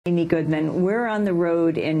Amy Goodman. We're on the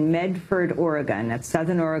road in Medford, Oregon, at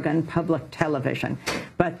Southern Oregon Public Television.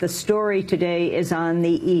 But the story today is on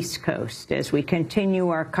the East Coast as we continue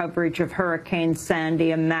our coverage of Hurricane Sandy,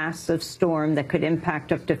 a massive storm that could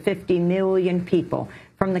impact up to 50 million people.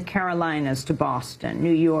 From the Carolinas to Boston, New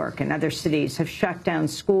York, and other cities have shut down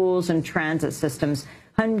schools and transit systems.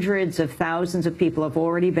 Hundreds of thousands of people have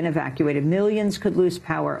already been evacuated. Millions could lose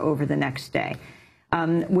power over the next day.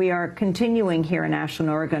 We are continuing here in Ashland,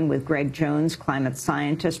 Oregon with Greg Jones, climate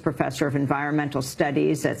scientist, professor of environmental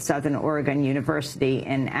studies at Southern Oregon University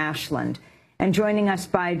in Ashland. And joining us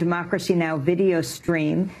by Democracy Now! Video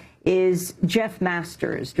stream is Jeff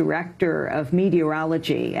Masters, director of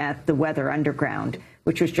meteorology at the Weather Underground,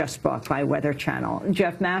 which was just bought by Weather Channel.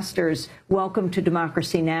 Jeff Masters, welcome to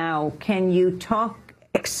Democracy Now! Can you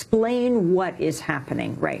explain what is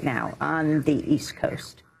happening right now on the East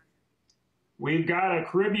Coast? We've got a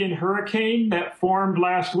Caribbean hurricane that formed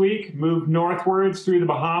last week, moved northwards through the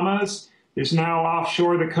Bahamas, is now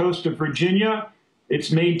offshore the coast of Virginia.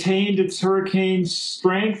 It's maintained its hurricane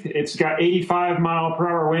strength. It's got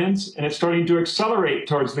 85-mile-per-hour winds, and it's starting to accelerate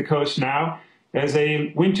towards the coast now as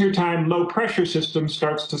a wintertime low-pressure system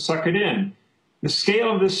starts to suck it in. The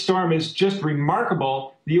scale of this storm is just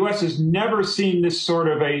remarkable. The U.S. has never seen this sort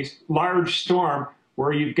of a large storm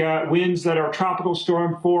where you've got winds that are tropical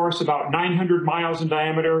storm force, about 900 miles in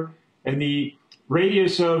diameter, and the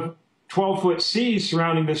radius of 12-foot seas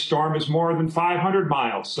surrounding this storm is more than 500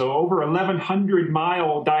 miles. So over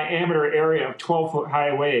 1,100-mile diameter area of 12-foot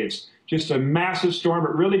high waves. Just a massive storm.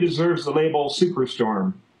 It really deserves the label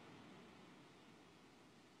superstorm.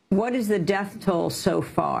 What is the death toll so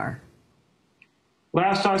far?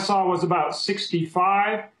 Last I saw was about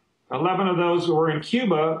 65. 11 of those were in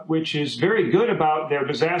Cuba, which is very good about their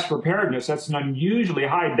disaster preparedness. That's an unusually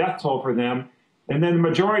high death toll for them. And then the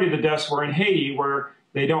majority of the deaths were in Haiti, where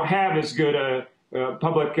they don't have as good a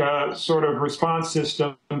public sort of response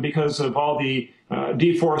system because of all the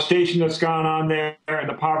deforestation that's gone on there and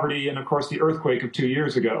the poverty and, of course, the earthquake of 2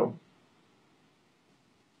 years ago.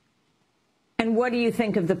 And what do you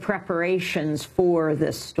think of the preparations for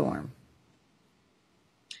this storm?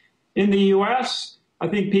 In the U.S., I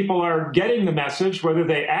think people are getting the message. Whether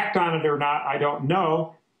they act on it or not, I don't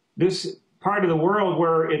know. This part of the world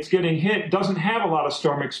where it's getting hit doesn't have a lot of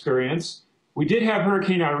storm experience. We did have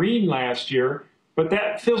Hurricane Irene last year, but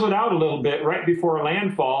that fizzled out a little bit right before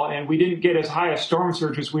landfall, and we didn't get as high a storm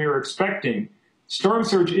surge as we were expecting. Storm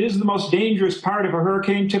surge is the most dangerous part of a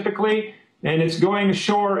hurricane typically, and it's going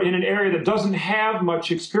ashore in an area that doesn't have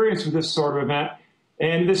much experience with this sort of event.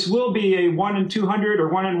 And this will be a 1 in 200 or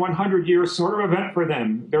 1 in 100 year sort of event for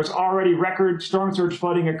them. There's already record storm surge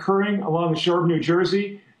flooding occurring along the shore of New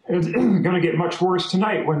Jersey. It's going to get much worse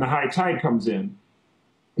tonight when the high tide comes in.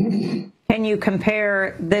 Can you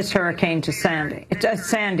compare this hurricane to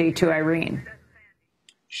Sandy to Irene?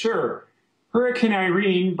 Sure. Hurricane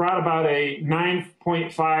Irene brought about a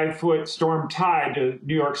 9.5-foot storm tide to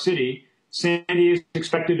New York City. Sandy is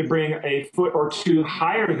expected to bring a foot or two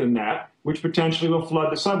higher than that, which potentially will flood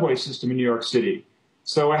the subway system in New York City.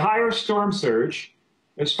 So a higher storm surge.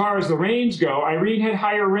 As far as the rains go, Irene had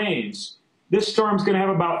higher rains. This storm's going to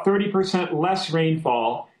have about 30% less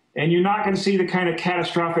rainfall, and you're not going to see the kind of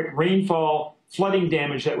catastrophic rainfall flooding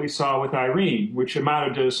damage that we saw with Irene, which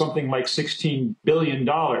amounted to something like $16 billion.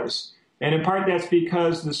 And in part, that's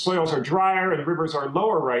because the soils are drier and the rivers are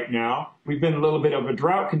lower right now. We've been in a little bit of a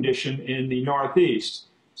drought condition in the Northeast.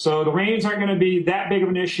 So the rains aren't going to be that big of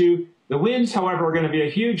an issue. The winds, however, are going to be a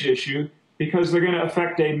huge issue because they're going to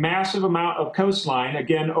affect a massive amount of coastline.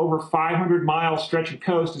 Again, over 500-mile stretch of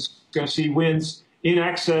coast is going to see winds in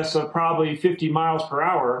excess of probably 50 miles per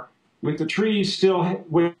hour. With the trees still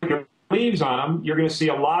with leaves on them, you're going to see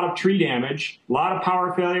a lot of tree damage, a lot of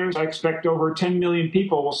power failures. I expect over 10 million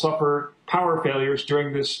people will suffer power failures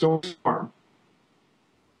during this storm.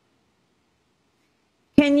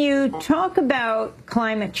 Can you talk about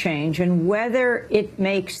climate change and whether it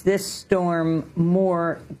makes this storm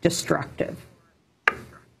more destructive?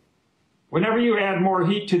 Whenever you add more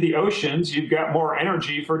heat to the oceans, you've got more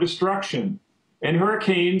energy for destruction. And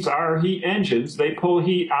hurricanes are heat engines. They pull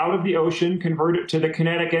heat out of the ocean, convert it to the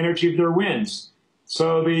kinetic energy of their winds.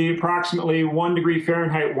 So the approximately 1 degree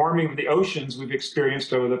Fahrenheit warming of the oceans we've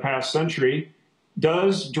experienced over the past century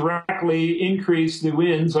does directly increase the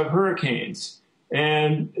winds of hurricanes.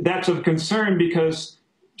 And that's of concern because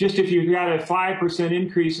just if you've got a 5%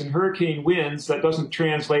 increase in hurricane winds, that doesn't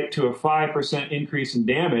translate to a 5% increase in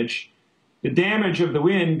damage. The damage of the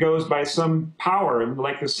wind goes by some power,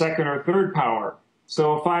 like the second or third power.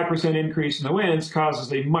 So a 5% increase in the winds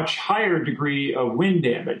causes a much higher degree of wind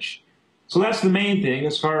damage. So that's the main thing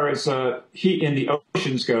as far as heat in the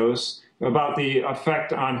oceans goes, about the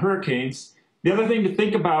effect on hurricanes. The other thing to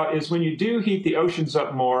think about is when you do heat the oceans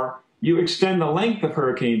up more, you extend the length of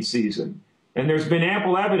hurricane season. And there's been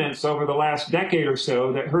ample evidence over the last decade or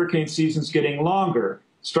so that hurricane season's getting longer.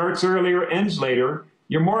 Starts earlier, ends later.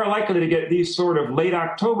 You're more likely to get these sort of late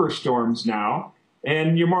October storms now,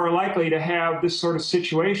 and you're more likely to have this sort of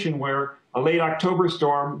situation where a late October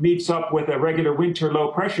storm meets up with a regular winter low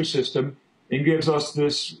pressure system and gives us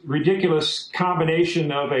this ridiculous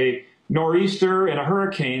combination of a nor'easter and a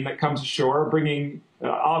hurricane that comes ashore, bringing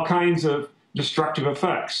all kinds of destructive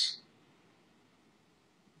effects.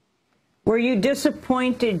 Were you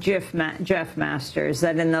disappointed, Jeff Masters,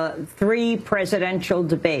 that in the 3 presidential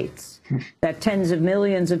debates that tens of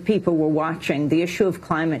millions of people were watching, the issue of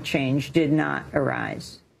climate change did not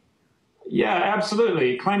arise? Yeah,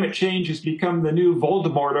 absolutely. Climate change has become the new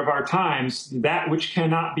Voldemort of our times, that which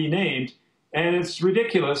cannot be named. And it's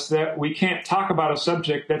ridiculous that we can't talk about a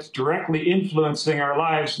subject that's directly influencing our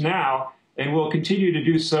lives now and will continue to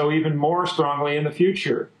do so even more strongly in the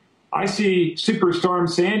future. I see Superstorm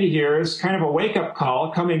Sandy here as kind of a wake-up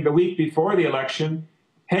call coming the week before the election.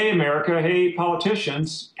 Hey, America, hey,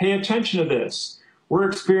 politicians, pay attention to this. We're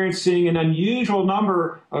experiencing an unusual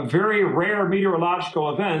number of very rare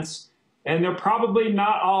meteorological events, and they're probably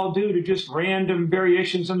not all due to just random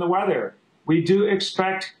variations in the weather. We do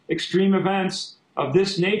expect extreme events of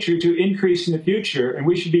this nature to increase in the future, and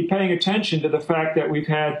we should be paying attention to the fact that we've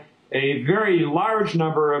had a very large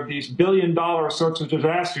number of these billion-dollar sorts of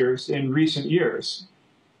disasters in recent years.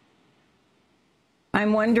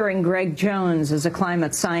 I'm wondering, Greg Jones, as a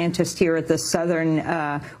climate scientist here at the Southern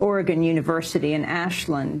Oregon University in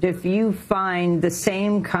Ashland, if you find the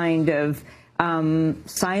same kind of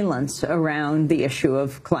silence around the issue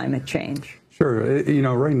of climate change. Sure. You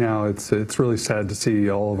know, right now it's really sad to see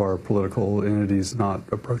all of our political entities not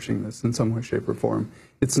approaching this in some way, shape, or form.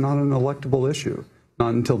 It's not an electable issue.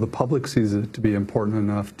 Not until the public sees it to be important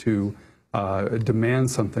enough to demand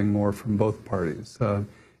something more from both parties.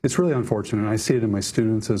 It's really unfortunate, and I see it in my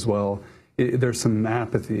students as well. There's some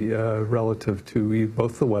apathy relative to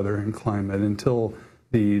both the weather and climate until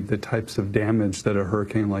the types of damage that a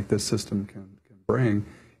hurricane like this system can bring.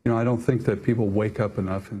 You know, I don't think that people wake up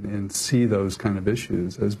enough and see those kind of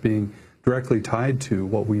issues as being directly tied to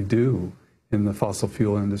what we do in the fossil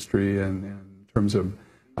fuel industry and in terms of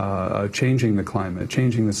changing the climate,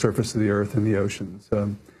 changing the surface of the earth and the oceans.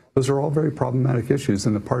 Those are all very problematic issues,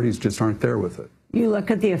 and the parties just aren't there with it. You look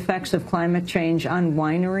at the effects of climate change on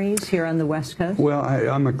wineries here on the West Coast? Well,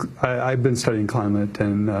 I've been studying climate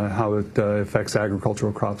and how it affects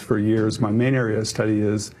agricultural crops for years. My main area of study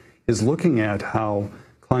is looking at how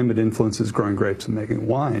climate influences growing grapes and making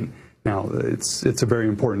wine. Now, it's a very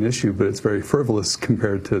important issue, but it's very frivolous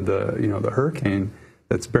compared to the hurricane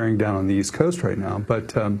that's bearing down on the East Coast right now. But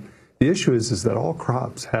the issue is that all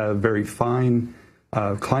crops have very fine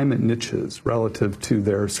climate niches relative to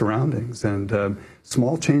their surroundings, and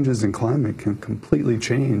small changes in climate can completely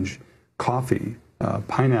change coffee,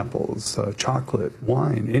 pineapples, chocolate,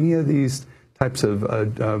 wine, any of these types of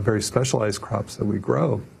very specialized crops that we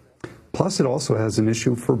grow. Plus, it also has an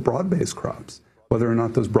issue for broad-based crops, whether or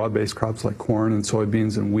not those broad-based crops like corn and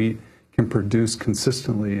soybeans and wheat can produce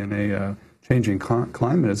consistently in a changing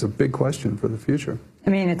climate is a big question for the future. I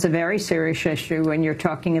mean, it's a very serious issue when you're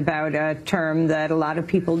talking about a term that a lot of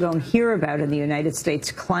people don't hear about in the United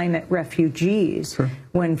States, climate refugees, sure,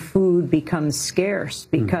 when food becomes scarce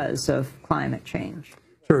because of climate change.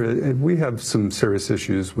 Sure. We have some serious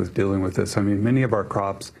issues with dealing with this. I mean, many of our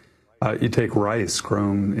crops, you take rice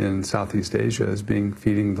grown in Southeast Asia as being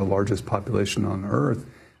feeding the largest population on Earth.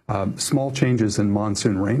 Small changes in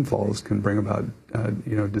monsoon rainfalls can bring about,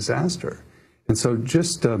 disaster. And so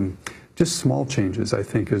just small changes, I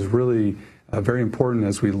think, is really very important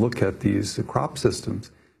as we look at these crop systems.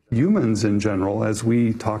 Humans in general, as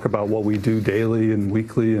we talk about what we do daily and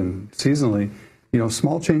weekly and seasonally,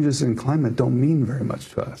 small changes in climate don't mean very much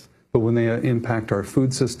to us. But when they impact our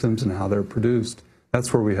food systems and how they're produced,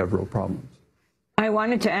 that's where we have real problems. I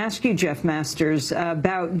wanted to ask you, Jeff Masters,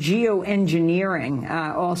 about geoengineering,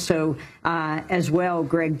 also as well,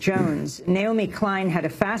 Greg Jones. Naomi Klein had a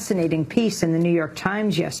fascinating piece in the New York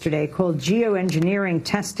Times yesterday called Geoengineering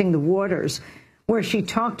Testing the Waters, where she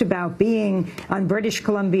talked about being on British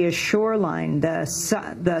Columbia's shoreline, the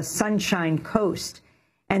Sunshine Coast,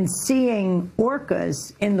 and seeing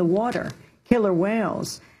orcas in the water, killer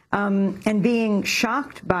whales, and being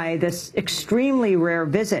shocked by this extremely rare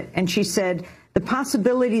visit. And she said, the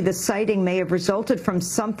possibility the sighting may have resulted from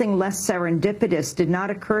something less serendipitous did not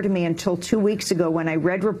occur to me until 2 weeks ago when I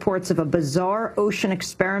read reports of a bizarre ocean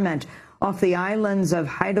experiment off the islands of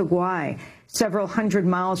Haida, several hundred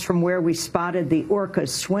miles from where we spotted the orcas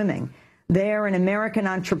swimming. There, an American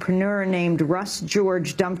entrepreneur named Russ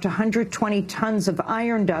George dumped 120 tons of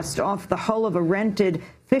iron dust off the hull of a rented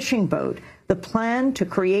fishing boat. The plan to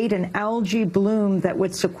create an algae bloom that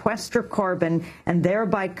would sequester carbon and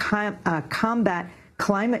thereby combat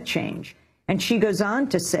climate change. And she goes on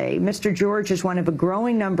to say, Mr. George is one of a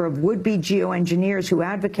growing number of would-be geoengineers who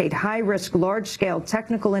advocate high-risk, large-scale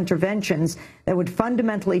technical interventions that would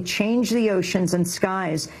fundamentally change the oceans and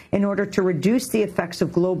skies in order to reduce the effects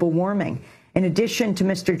of global warming. In addition to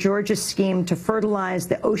Mr. George's scheme to fertilize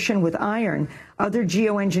the ocean with iron, other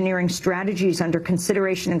geoengineering strategies under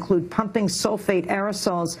consideration include pumping sulfate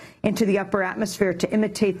aerosols into the upper atmosphere to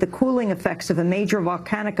imitate the cooling effects of a major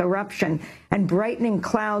volcanic eruption and brightening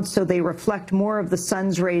clouds so they reflect more of the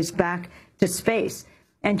sun's rays back to space.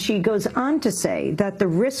 And she goes on to say that the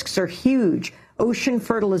risks are huge. Ocean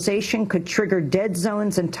fertilization could trigger dead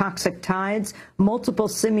zones and toxic tides. Multiple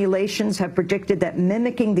simulations have predicted that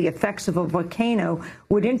mimicking the effects of a volcano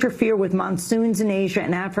would interfere with monsoons in Asia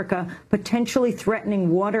and Africa, potentially threatening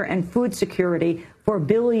water and food security for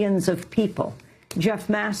billions of people. Jeff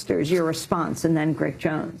Masters, your response, and then Greg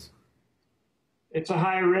Jones. It's a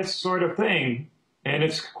high-risk sort of thing, and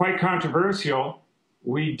it's quite controversial.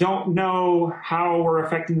 We don't know how we're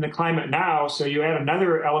affecting the climate now, so you add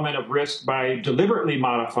another element of risk by deliberately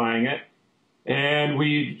modifying it. And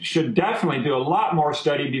we should definitely do a lot more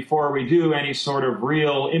study before we do any sort of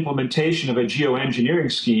real implementation of a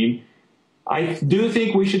geoengineering scheme. I do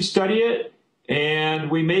think we should study it, and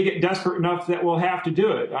we may get desperate enough that we'll have to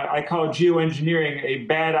do it. I call geoengineering a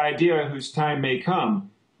bad idea whose time may come.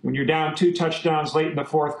 When you're down 2 touchdowns late in the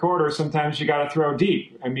fourth quarter, sometimes you got to throw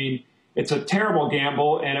deep. I mean, it's a terrible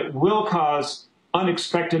gamble, and it will cause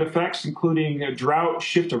unexpected effects, including a drought,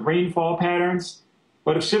 shift of rainfall patterns.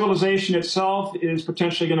 But if civilization itself is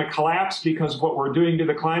potentially going to collapse because of what we're doing to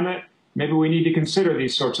the climate, maybe we need to consider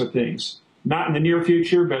these sorts of things. Not in the near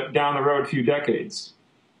future, but down the road a few decades.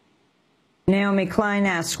 Naomi Klein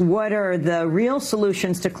asks, what are the real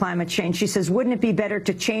solutions to climate change? She says, wouldn't it be better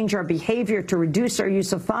to change our behavior to reduce our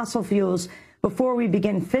use of fossil fuels before we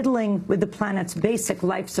begin fiddling with the planet's basic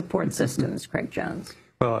life support systems? Craig Jones.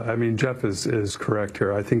 Well, I mean, Jeff is correct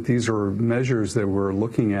here. I think these are measures that we're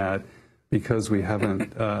looking at because we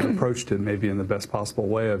haven't approached it maybe in the best possible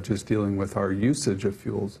way of just dealing with our usage of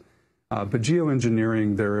fuels. But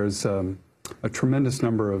geoengineering, there is a tremendous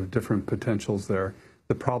number of different potentials there.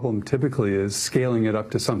 The problem typically is scaling it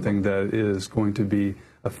up to something that is going to be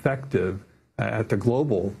effective at the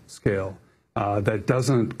global scale. That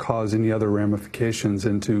doesn't cause any other ramifications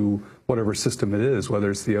into whatever system it is,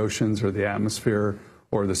 whether it's the oceans or the atmosphere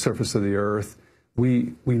or the surface of the earth.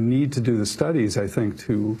 We need to do the studies, I think,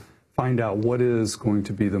 to find out what is going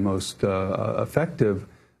to be the most effective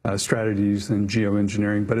strategies in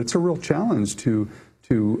geoengineering. But it's a real challenge to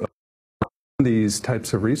these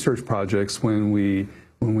types of research projects when we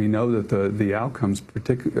know that the outcomes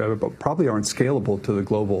probably aren't scalable to the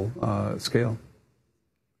global scale.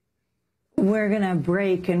 We're going to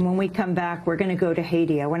break, and when we come back, we're going to go to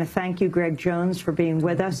Haiti. I want to thank you, Greg Jones, for being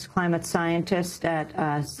with us, climate scientist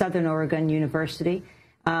at Southern Oregon University.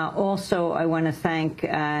 Also, I want to thank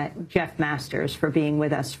Jeff Masters for being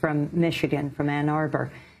with us from Michigan, from Ann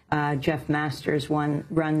Arbor. Jeff Masters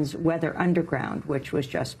runs Weather Underground, which was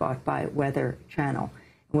just bought by Weather Channel.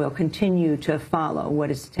 We'll continue to follow what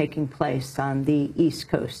is taking place on the East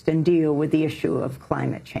Coast and deal with the issue of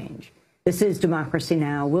climate change. This is Democracy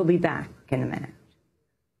Now! We'll be back in a minute.